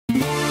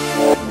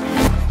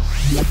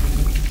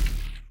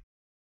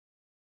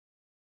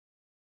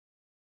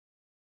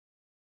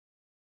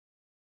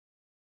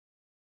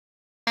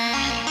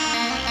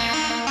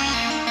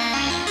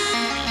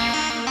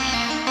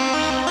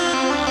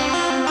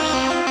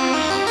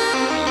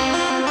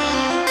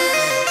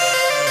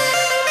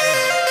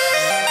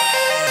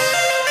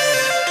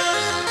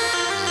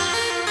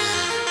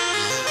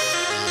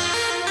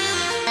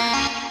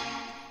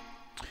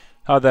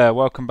Hi there,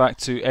 welcome back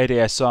to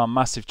ADSR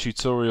Massive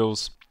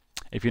Tutorials.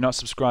 If you're not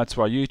subscribed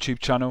to our YouTube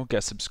channel,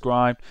 get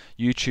subscribed,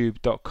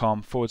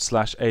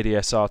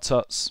 youtube.com/ADSR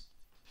Tuts.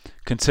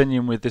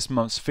 Continuing with this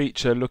month's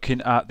feature,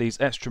 looking at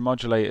these extra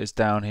modulators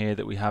down here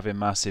that we have in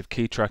Massive,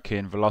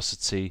 Keytracking,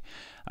 Velocity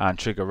and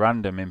Trigger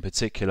Random in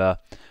particular.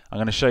 I'm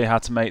going to show you how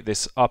to make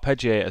this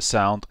arpeggiator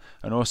sound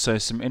and also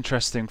some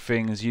interesting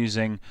things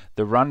using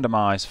the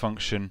randomize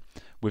function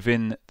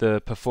within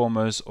the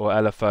performers or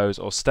LFOs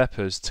or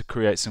steppers to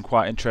create some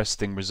quite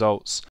interesting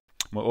results.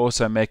 We're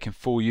also making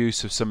full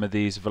use of some of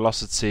these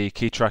Velocity,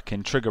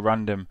 Keytracking, Trigger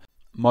Random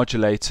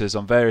modulators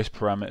on various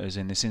parameters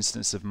in this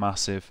instance of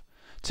Massive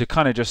to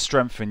kind of just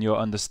strengthen your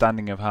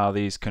understanding of how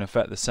these can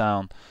affect the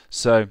sound.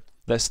 So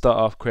let's start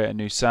off, create a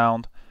new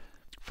sound.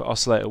 For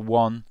oscillator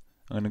 1,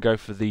 I'm going to go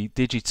for the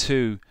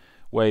Digi2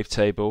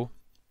 wavetable,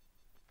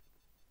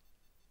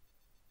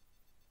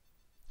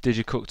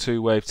 Digicook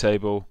 2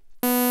 wavetable.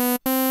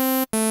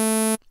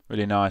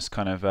 Really nice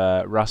kind of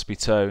raspy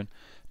tone.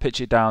 Pitch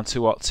it down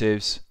 2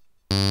 octaves.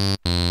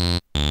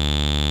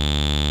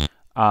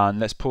 And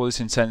let's pull this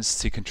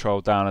intensity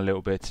control down a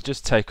little bit to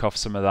just take off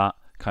some of that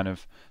kind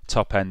of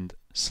top end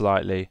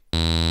slightly.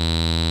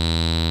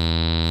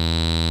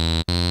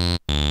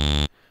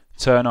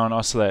 Turn on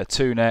oscillator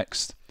 2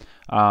 next,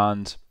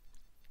 and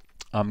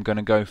I'm going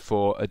to go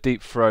for a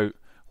deep throat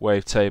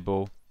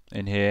wavetable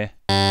in here.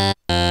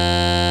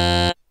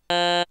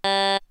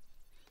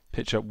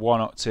 Pitch up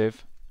 1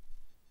 octave.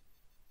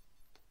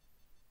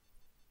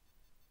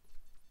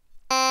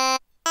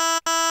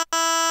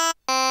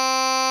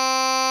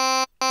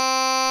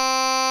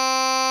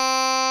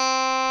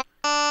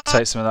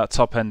 Take some of that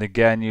top end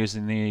again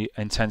using the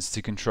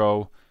intensity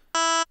control.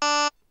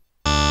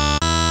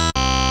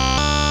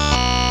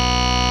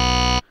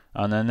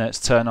 And then let's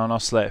turn on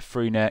oscillator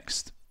 3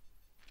 next.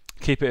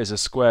 Keep it as a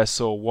square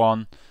saw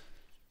 1.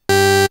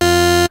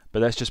 But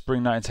let's just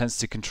bring that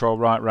intensity control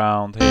right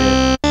round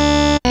here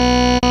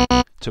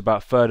to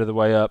about a third of the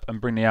way up and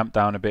bring the amp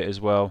down a bit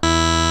as well.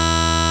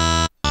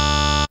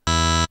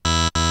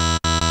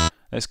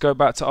 Let's go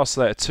back to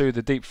oscillator 2,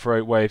 the deep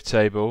throat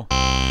wavetable.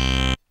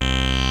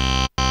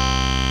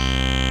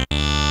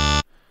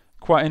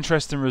 Quite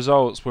interesting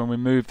results when we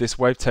move this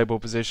wavetable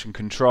position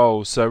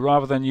control. So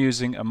rather than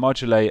using a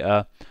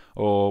modulator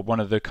or one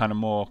of the kind of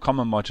more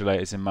common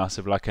modulators in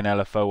Massive like an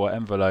LFO or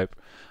envelope,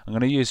 I'm going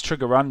to use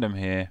Trigger Random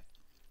here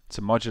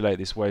to modulate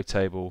this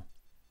wavetable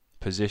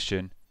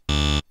position.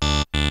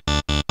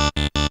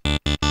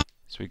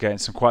 So we're getting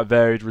some quite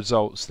varied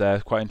results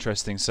there, quite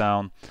interesting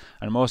sound.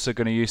 And I'm also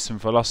going to use some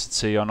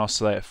Velocity on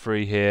oscillator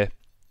 3 here,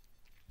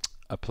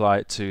 apply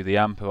it to the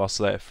amp of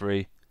oscillator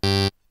 3.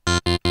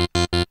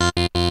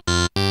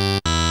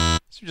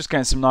 So we're just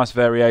getting some nice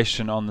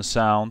variation on the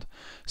sound.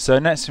 So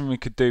next thing we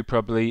could do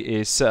probably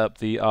is set up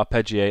the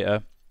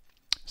arpeggiator.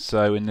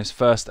 So in this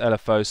first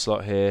LFO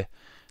slot here,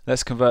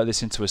 let's convert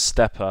this into a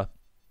stepper,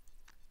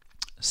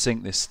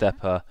 sync this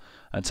stepper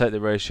and take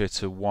the ratio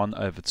to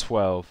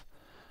 1/12.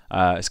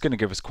 It's going to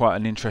give us quite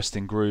an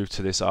interesting groove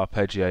to this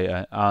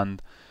arpeggiator,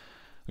 and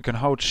we can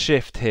hold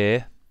shift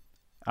here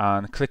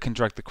and click and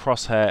drag the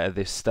crosshair of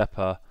this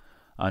stepper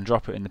and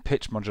drop it in the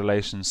pitch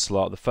modulation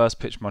slot, the first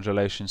pitch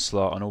modulation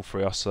slot on all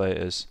 3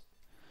 oscillators,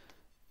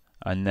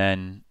 and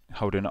then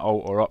holding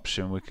Alt or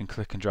Option we can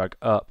click and drag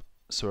up,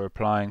 so we're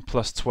applying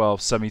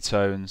 +12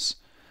 semitones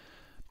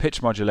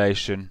pitch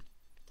modulation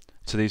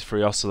to these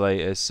 3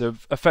 oscillators. So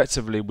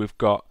effectively we've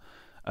got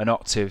an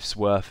octave's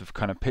worth of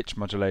kind of pitch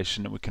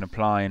modulation that we can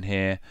apply in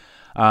here,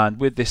 and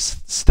with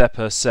this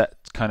stepper set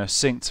kind of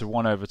synced to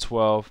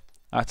 1/12,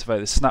 activate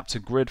the snap to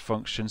grid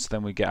function, so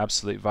then we get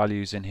absolute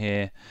values in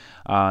here,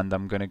 and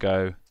I'm going to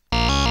go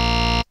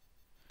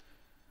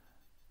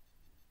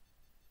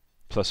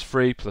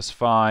 +3, +5,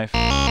 +2,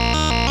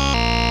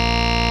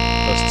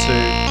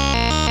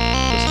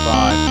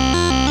 +5,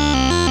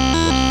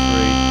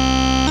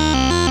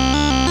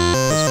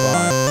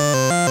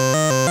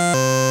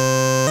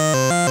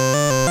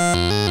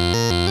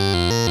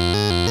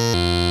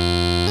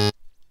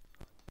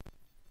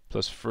 +3,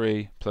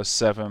 +3,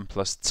 +7,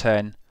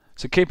 +10.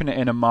 So keeping it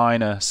in a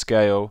minor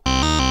scale.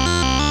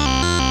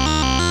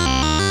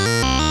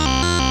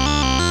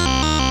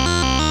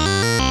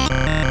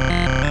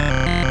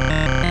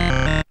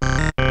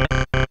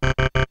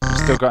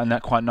 Still getting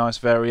that quite nice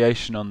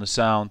variation on the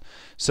sound.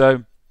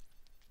 So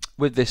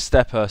with this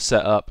stepper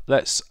set up,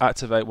 let's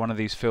activate one of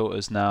these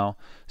filters now.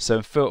 So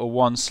in filter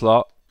 1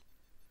 slot,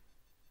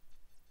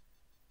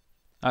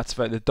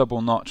 activate the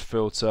double notch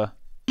filter.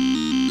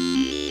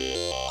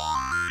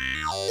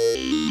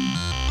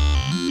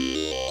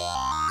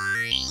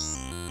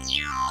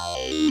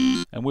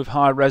 And with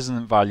high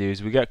resonant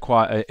values we get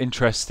quite an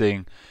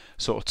interesting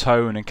sort of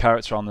tone and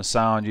character on the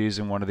sound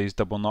using one of these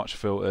double notch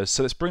filters.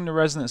 So let's bring the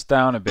resonance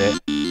down a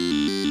bit.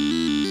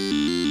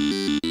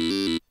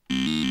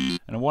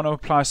 And I want to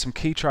apply some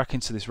key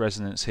tracking to this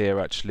resonance here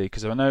actually,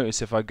 because I notice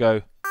if I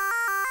go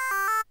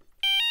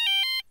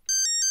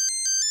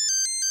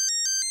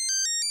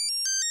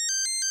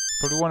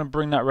Probably want to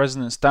bring that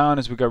resonance down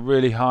as we go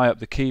really high up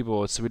the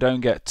keyboard, so we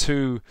don't get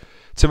too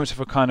much of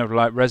a kind of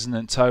like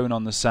resonant tone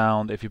on the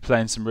sound if you're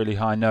playing some really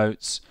high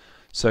notes.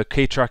 So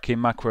Keytracking,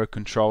 macro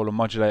controller,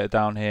 modulator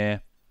down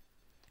here,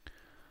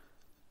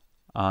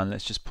 and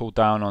let's just pull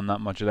down on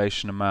that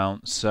modulation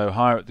amount. So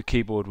higher up the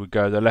keyboard we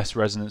go, the less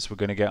resonance we're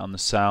going to get on the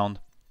sound.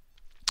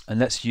 And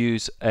let's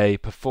use a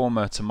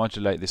performer to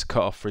modulate this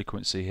cutoff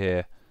frequency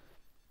here.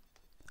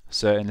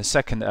 So in the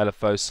second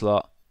LFO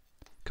slot,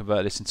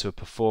 convert this into a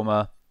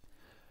performer,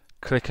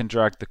 click and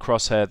drag the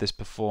crosshair of this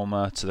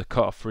performer to the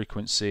cutoff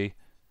frequency,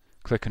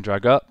 click and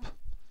drag up,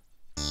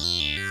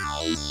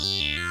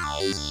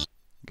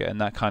 getting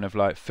that kind of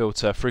like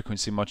filter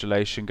frequency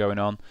modulation going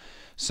on.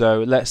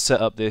 So let's set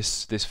up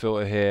this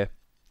filter here,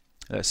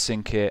 let's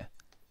sync it,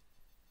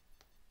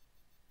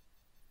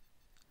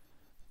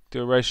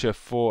 do a ratio of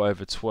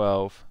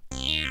 4/12.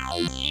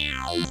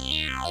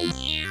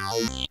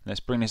 Let's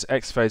bring this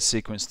X fade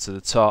sequence to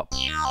the top.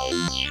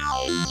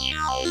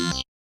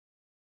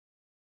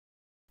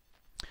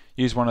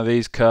 Use one of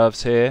these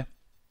curves here.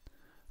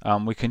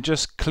 We can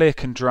just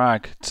click and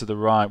drag to the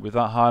right with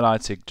that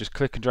highlighted, just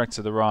click and drag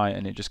to the right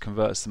and it just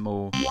converts them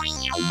all. So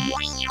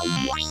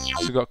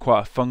we've got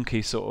quite a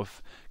funky sort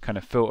of kind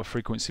of filter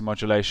frequency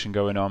modulation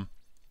going on.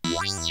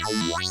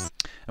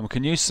 And we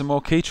can use some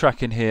more key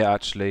tracking here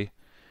actually.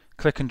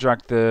 Click and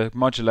drag the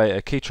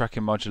modulator,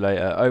 Keytracking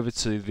modulator, over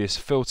to this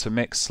filter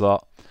mix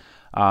slot,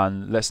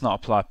 and let's not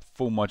apply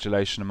full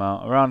modulation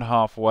amount, around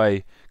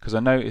halfway, because I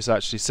notice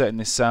actually setting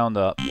this sound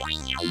up. And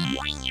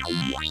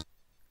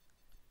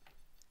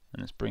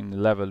let's bring the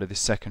level of this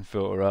second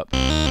filter up.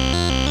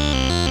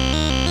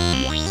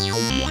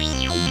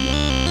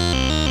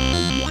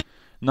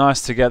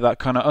 Nice to get that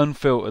kind of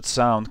unfiltered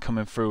sound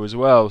coming through as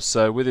well.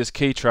 So with this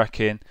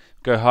Keytracking,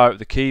 go higher up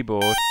the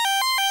keyboard,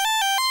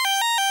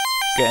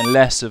 getting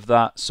less of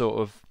that sort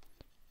of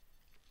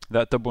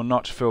that double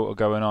notch filter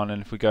going on,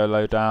 and if we go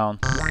low down,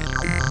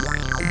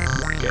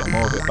 getting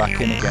more of it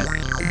back in again.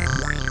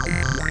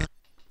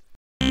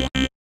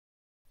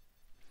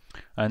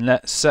 And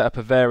let's set up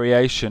a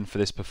variation for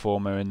this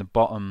performer in the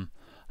bottom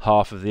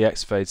half of the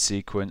X fade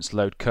sequence.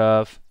 Load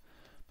curve,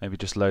 maybe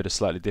just load a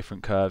slightly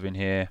different curve in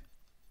here.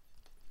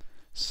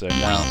 So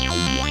now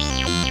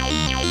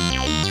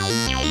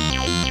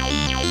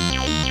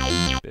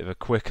bit of a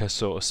quicker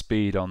sort of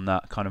speed on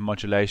that kind of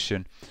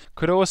modulation.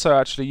 Could also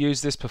actually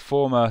use this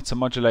performer to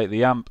modulate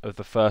the amp of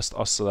the first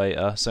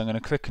oscillator. So I'm going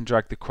to click and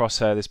drag the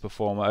crosshair of this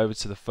performer over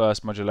to the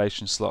first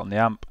modulation slot on the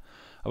amp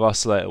of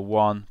oscillator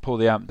 1, pull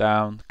the amp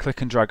down,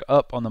 click and drag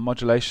up on the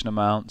modulation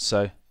amount.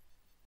 So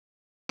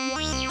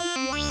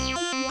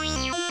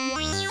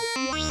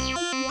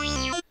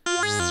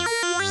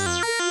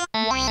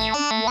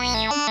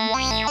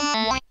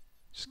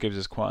just gives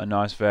us quite a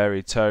nice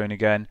varied tone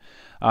again.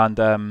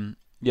 And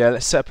yeah,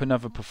 let's set up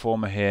another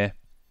performer here.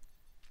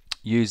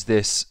 Use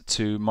this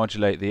to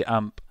modulate the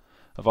amp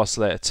of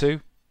oscillator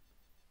 2.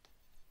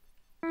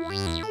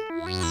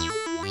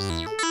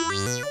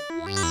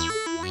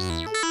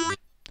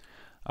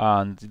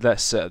 And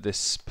let's set up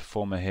this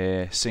performer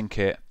here, sync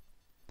it.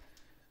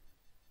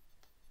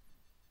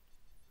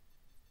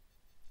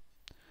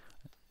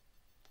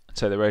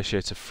 Take the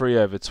ratio to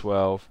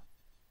 3/12.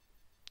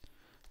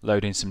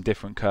 Loading some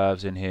different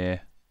curves in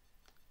here.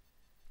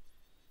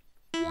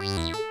 We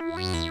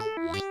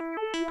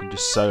can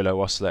just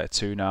solo oscillator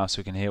 2 now so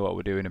we can hear what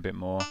we're doing a bit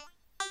more.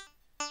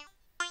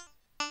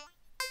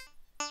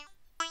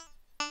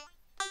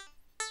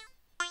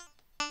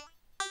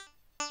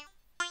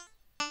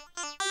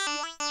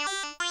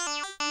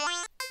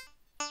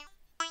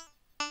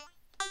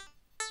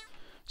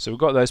 So we've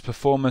got those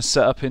performers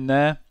set up in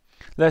there.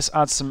 Let's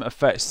add some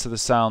effects to the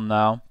sound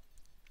now.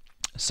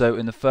 So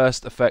in the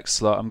first effects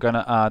slot I'm going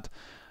to add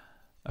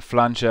a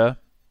flanger,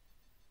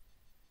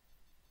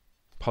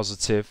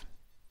 positive.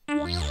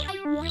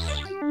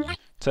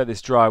 Take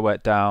this dry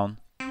wet down.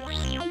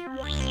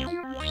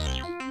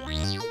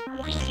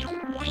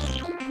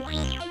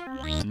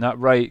 And that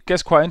rate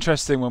gets quite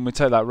interesting when we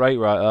take that rate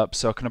right up,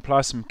 so I can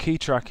apply some key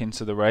tracking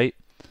to the rate.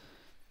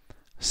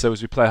 So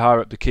as we play higher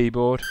up the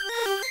keyboard,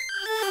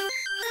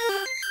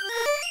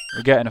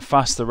 we're getting a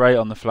faster rate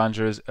on the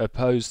flanger as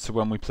opposed to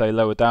when we play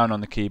lower down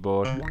on the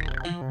keyboard.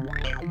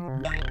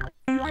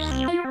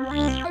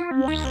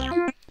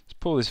 Let's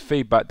pull this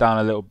feedback down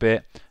a little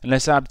bit and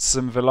let's add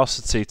some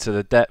velocity to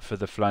the depth of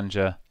the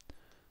flanger.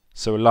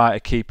 So a lighter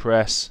key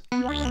press,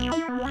 we're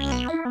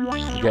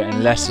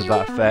getting less of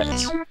that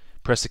effect.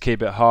 Press the key a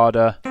bit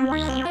harder,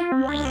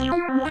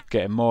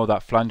 getting more of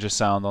that flanger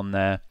sound on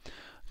there.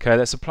 Okay,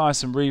 let's apply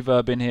some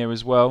reverb in here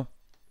as well.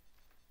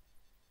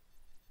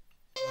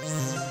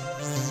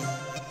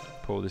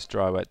 Pull this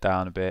dry wet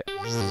down a bit.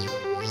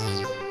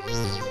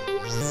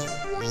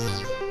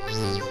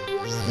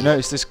 You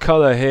notice this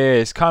colour here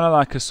is kind of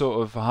like a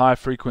sort of high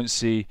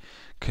frequency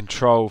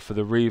control for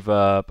the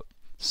reverb.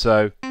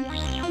 So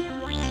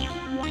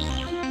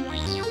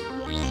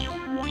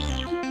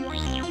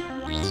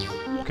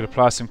we could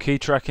apply some key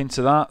tracking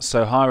to that.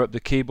 So higher up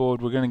the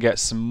keyboard we're going to get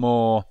some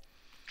more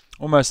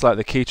almost like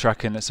the key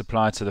tracking that's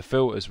applied to the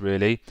filters,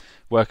 really,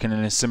 working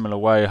in a similar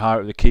way. Higher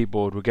up the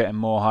keyboard, we're getting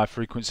more high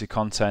frequency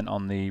content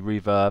on the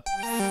reverb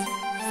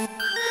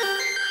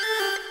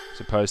as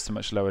opposed to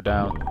much lower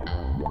down.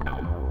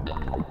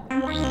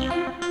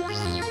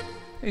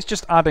 It's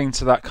just adding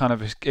to that kind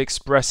of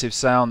expressive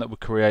sound that we're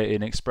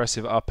creating,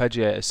 expressive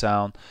arpeggiator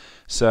sound.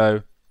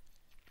 So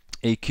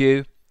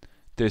EQ,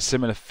 do a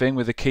similar thing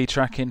with the key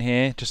tracking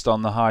here, just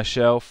on the high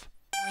shelf.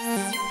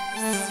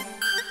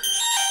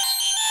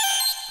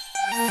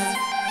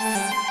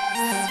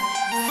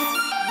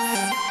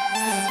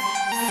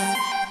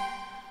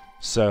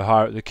 So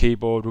higher up the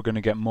keyboard, we're going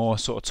to get more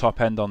sort of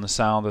top end on the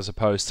sound as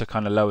opposed to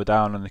kind of lower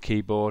down on the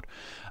keyboard.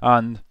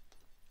 And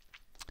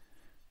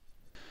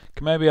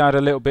can maybe add a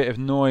little bit of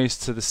noise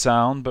to the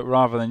sound, but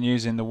rather than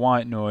using the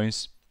white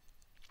noise,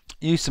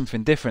 use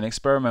something different.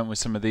 Experiment with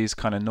some of these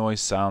kind of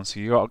noise sounds. So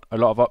you've got a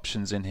lot of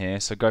options in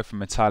here. So go for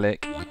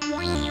metallic.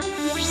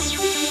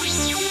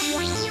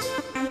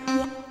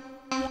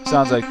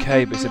 Sounds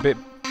okay, but it's a bit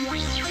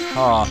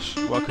harsh.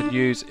 What I could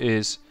use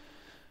is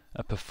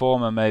a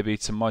performer maybe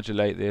to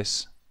modulate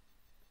this.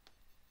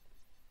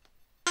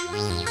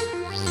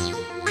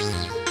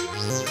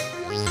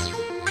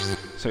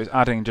 So it's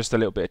adding just a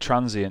little bit of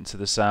transient to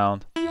the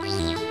sound.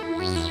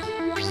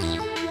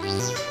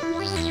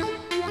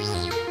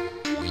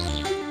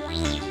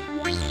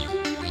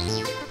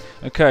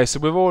 Okay, so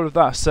with all of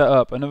that set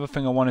up, another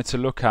thing I wanted to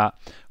look at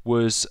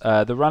was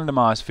the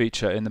randomize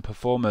feature in the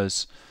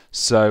performers.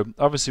 So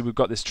obviously we've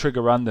got this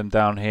trigger random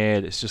down here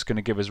that's just going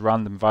to give us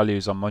random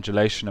values on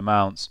modulation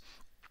amounts,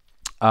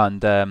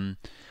 and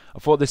I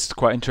thought this is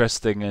quite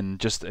interesting and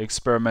just an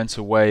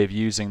experimental way of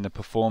using the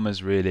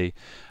performers really,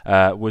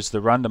 was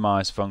the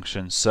randomize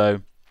function.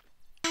 So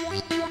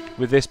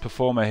with this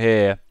performer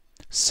here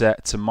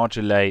set to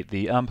modulate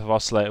the amp of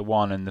oscillator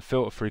 1 and the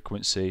filter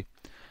frequency,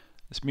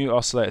 let's mute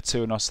oscillator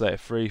 2 and oscillator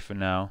 3 for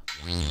now.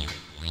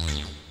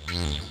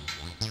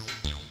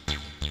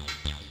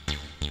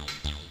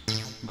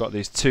 Got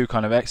these two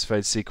kind of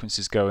X-fade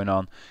sequences going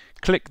on.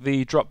 Click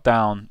the drop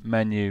down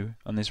menu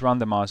on this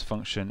randomize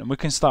function and we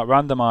can start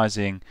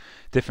randomizing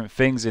different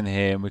things in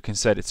here, and we can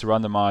set it to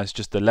randomize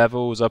just the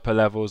levels, upper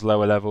levels,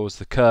 lower levels,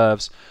 the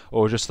curves,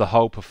 or just the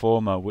whole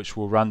performer, which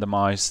will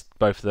randomize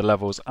both the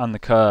levels and the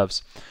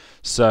curves.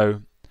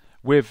 So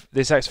with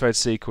this X-fade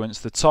sequence,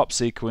 the top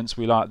sequence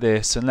we like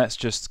this, and let's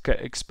just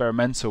get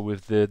experimental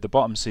with the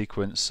bottom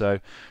sequence. So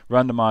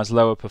randomize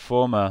lower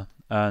performer,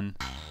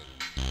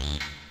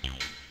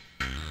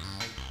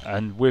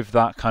 and with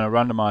that kind of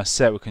randomized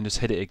set, we can just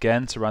hit it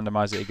again to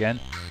randomize it again.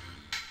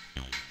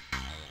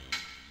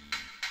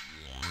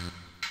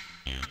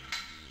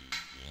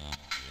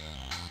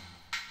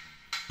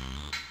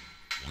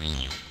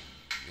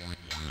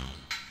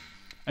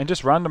 And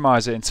just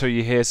randomize it until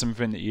you hear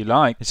something that you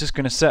like. It's just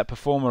going to set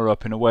performer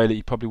up in a way that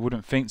you probably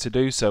wouldn't think to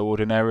do so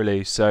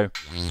ordinarily. So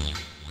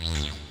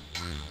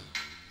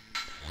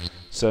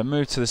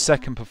move to the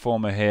second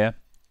performer here.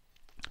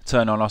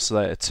 Turn on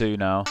oscillator 2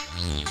 now.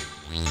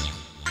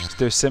 Let's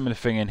do a similar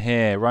thing in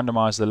here.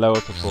 Randomize the lower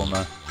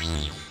performer.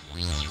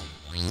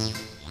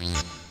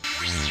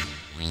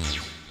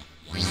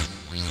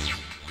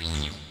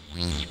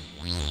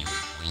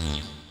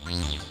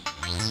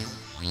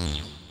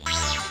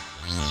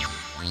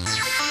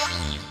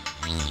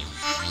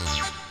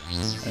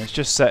 And it's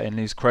just setting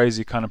these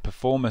crazy kind of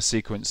performer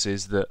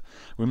sequences that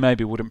we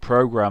maybe wouldn't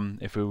program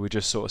if we were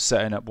just sort of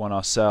setting up one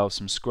ourselves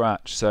from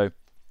scratch. So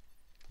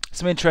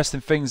some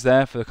interesting things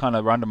there for the kind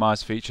of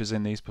randomized features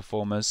in these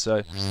performers.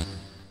 So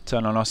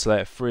turn on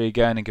oscillator 3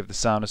 again and give the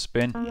sound a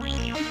spin.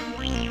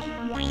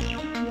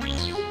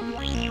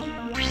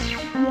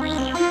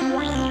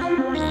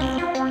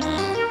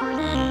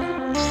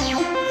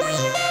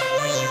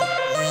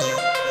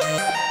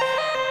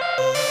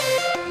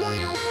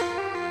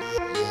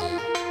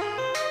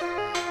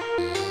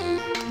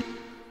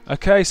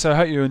 Okay, so I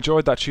hope you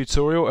enjoyed that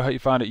tutorial. I hope you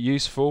found it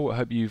useful. I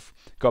hope you've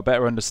got a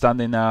better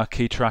understanding now,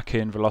 key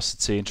tracking,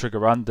 velocity and trigger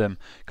random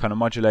kind of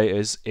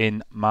modulators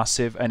in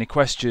Massive. Any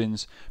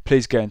questions,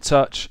 please get in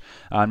touch,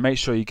 and make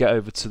sure you get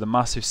over to the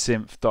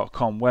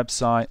massivesynth.com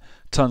website.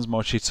 Tons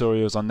more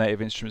tutorials on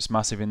Native Instruments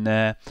Massive in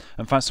there.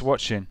 And thanks for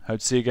watching.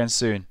 Hope to see you again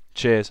soon.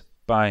 Cheers.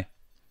 Bye.